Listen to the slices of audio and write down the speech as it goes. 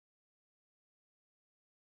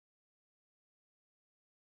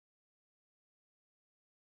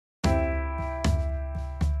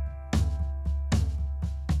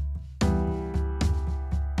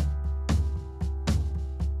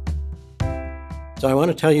So I want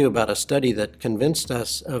to tell you about a study that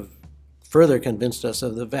further convinced us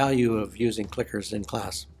of the value of using clickers in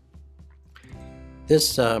class.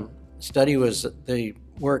 This study was the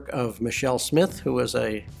work of Michelle Smith, who was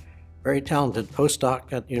a very talented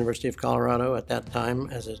postdoc at the University of Colorado at that time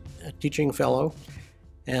as a teaching fellow,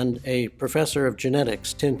 and a professor of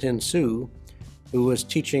genetics, Tintin Su, who was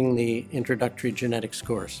teaching the introductory genetics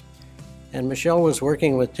course. And Michelle was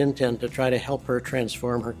working with Tintin to try to help her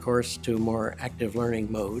transform her course to more active learning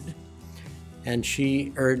mode. And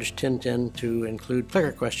she urged Tintin to include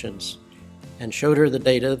clicker questions and showed her the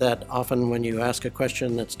data that often when you ask a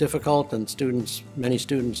question that's difficult and many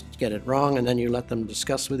students get it wrong, and then you let them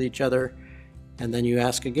discuss with each other, and then you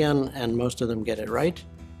ask again and most of them get it right,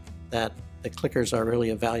 that the clickers are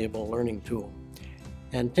really a valuable learning tool.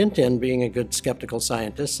 And Tintin, being a good skeptical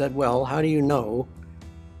scientist, said, well, how do you know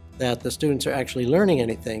that the students are actually learning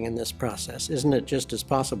anything in this process? Isn't it just as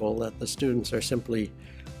possible that the students are simply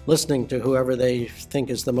listening to whoever they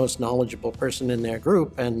think is the most knowledgeable person in their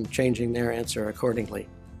group and changing their answer accordingly?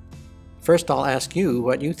 First, I'll ask you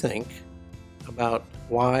what you think about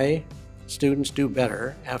why students do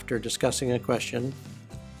better after discussing a question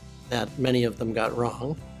that many of them got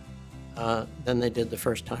wrong than they did the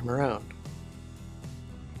first time around.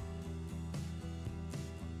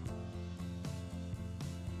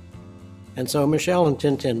 And so Michelle and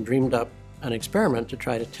Tintin dreamed up an experiment to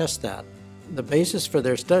try to test that. The basis for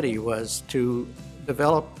their study was to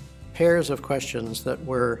develop pairs of questions that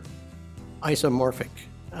were isomorphic,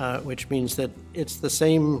 which means that it's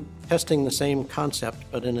testing the same concept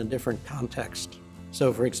but in a different context.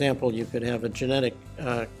 So for example, you could have a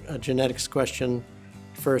genetics question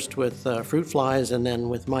first with fruit flies and then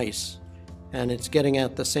with mice. And it's getting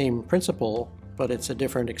at the same principle, but it's a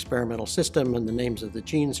different experimental system and the names of the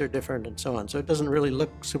genes are different and so on. So it doesn't really look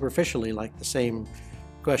superficially like the same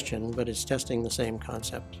question, but it's testing the same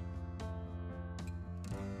concept.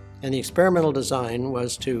 And the experimental design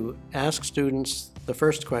was to ask students the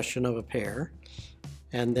first question of a pair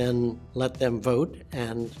and then let them vote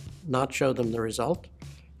and not show them the result,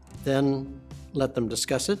 then let them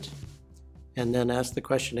discuss it, and then ask the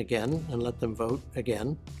question again and let them vote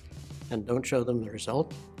again and don't show them the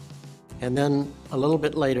result. And then a little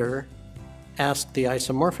bit later, ask the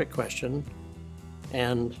isomorphic question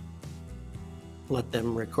and let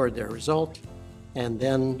them record their result, and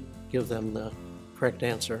then give them the correct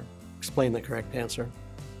answer, explain the correct answer.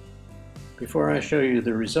 Before I show you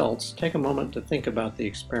the results, take a moment to think about the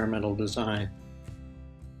experimental design.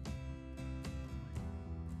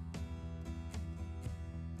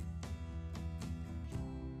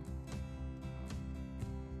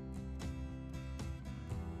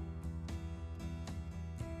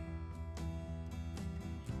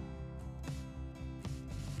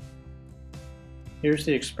 Here's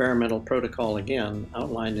the experimental protocol again,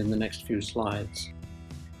 outlined in the next few slides.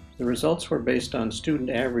 The results were based on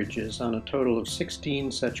student averages on a total of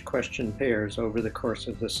 16 such question pairs over the course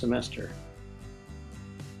of the semester.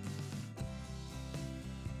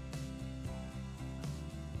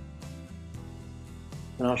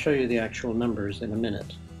 And I'll show you the actual numbers in a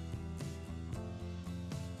minute.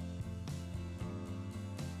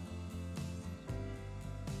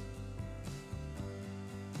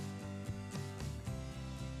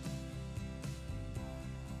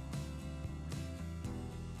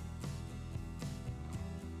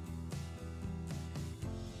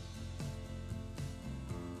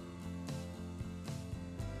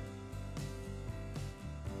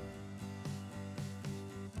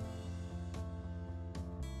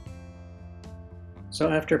 So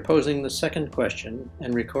after posing the second question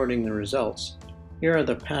and recording the results, here are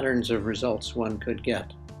the patterns of results one could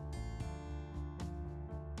get.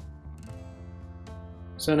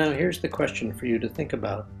 So now here's the question for you to think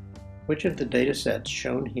about. Which of the data sets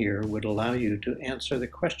shown here would allow you to answer the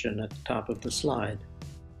question at the top of the slide?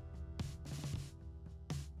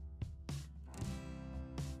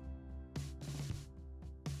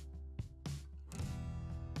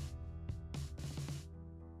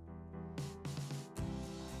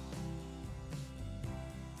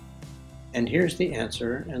 And here's the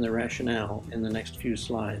answer and the rationale in the next few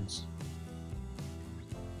slides.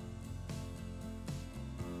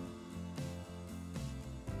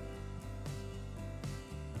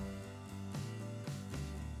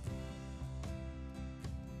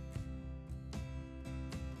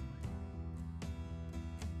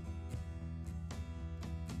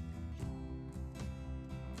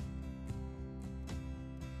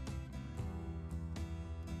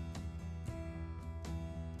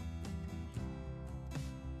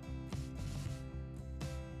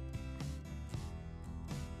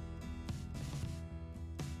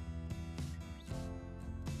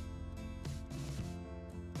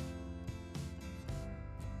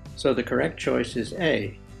 So the correct choice is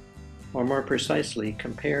A, or more precisely,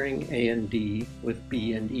 comparing A and D with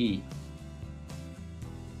B and E.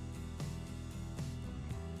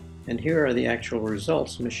 And here are the actual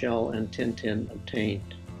results Michelle and Tintin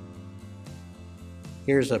obtained.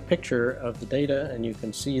 Here's a picture of the data, and you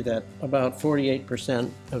can see that about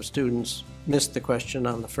 48% of students missed the question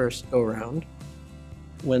on the first go-round.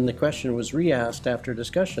 When the question was re-asked after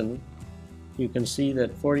discussion, you can see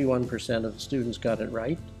that 41% of the students got it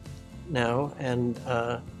right now, and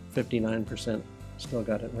 59% still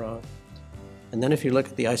got it wrong. And then if you look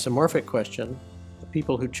at the isomorphic question, the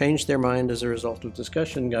people who changed their mind as a result of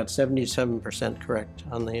discussion got 77% correct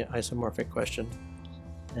on the isomorphic question.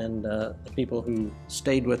 And the people who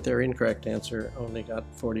stayed with their incorrect answer only got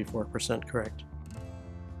 44% correct.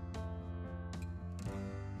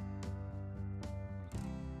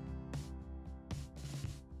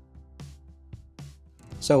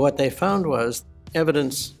 So what they found was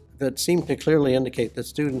evidence that seemed to clearly indicate that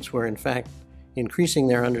students were in fact increasing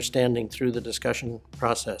their understanding through the discussion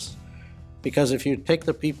process. Because if you take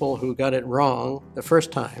the people who got it wrong the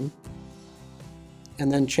first time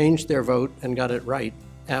and then changed their vote and got it right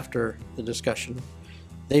after the discussion,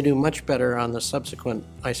 they do much better on the subsequent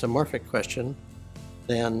isomorphic question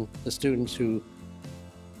than the students who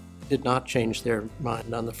did not change their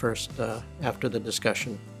mind on the first after the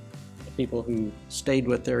discussion. The people who stayed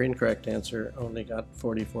with their incorrect answer only got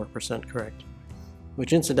 44% correct,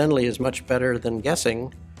 which incidentally is much better than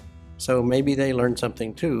guessing, so maybe they learned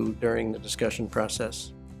something too during the discussion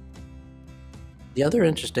process. The other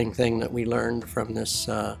interesting thing that we learned from this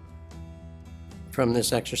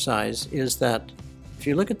exercise is that if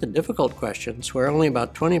you look at the difficult questions, where only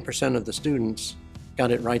about 20% of the students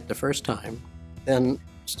got it right the first time, then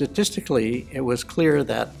statistically it was clear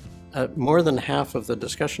that more than half of the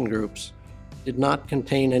discussion groups did not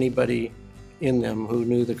contain anybody in them who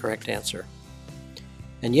knew the correct answer.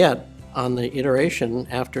 And yet, on the iteration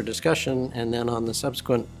after discussion and then on the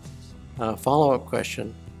subsequent follow-up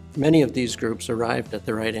question, many of these groups arrived at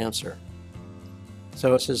the right answer.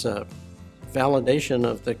 So this is a validation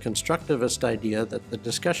of the constructivist idea that the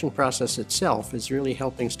discussion process itself is really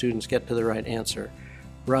helping students get to the right answer,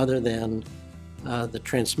 rather than the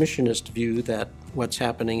transmissionist view that what's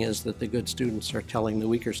happening is that the good students are telling the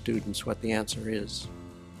weaker students what the answer is.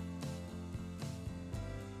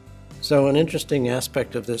 So an interesting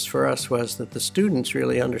aspect of this for us was that the students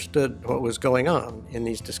really understood what was going on in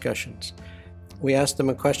these discussions. We asked them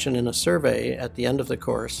a question in a survey at the end of the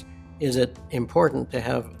course: is it important to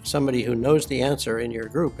have somebody who knows the answer in your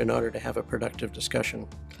group in order to have a productive discussion?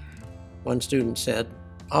 One student said,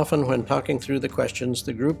 "Often when talking through the questions,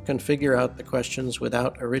 the group can figure out the questions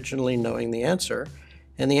without originally knowing the answer,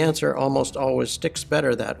 and the answer almost always sticks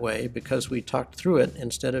better that way because we talked through it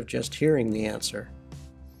instead of just hearing the answer."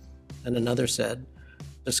 And another said,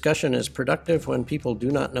 "Discussion is productive when people do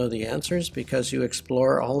not know the answers because you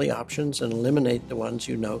explore all the options and eliminate the ones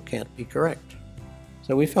you know can't be correct."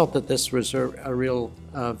 So we felt that this was a real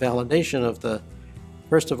validation of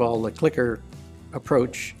first of all, the clicker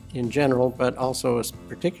approach in general, but also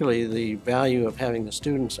particularly the value of having the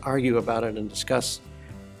students argue about it and discuss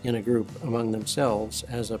in a group among themselves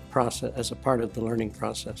as a part of the learning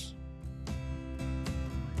process.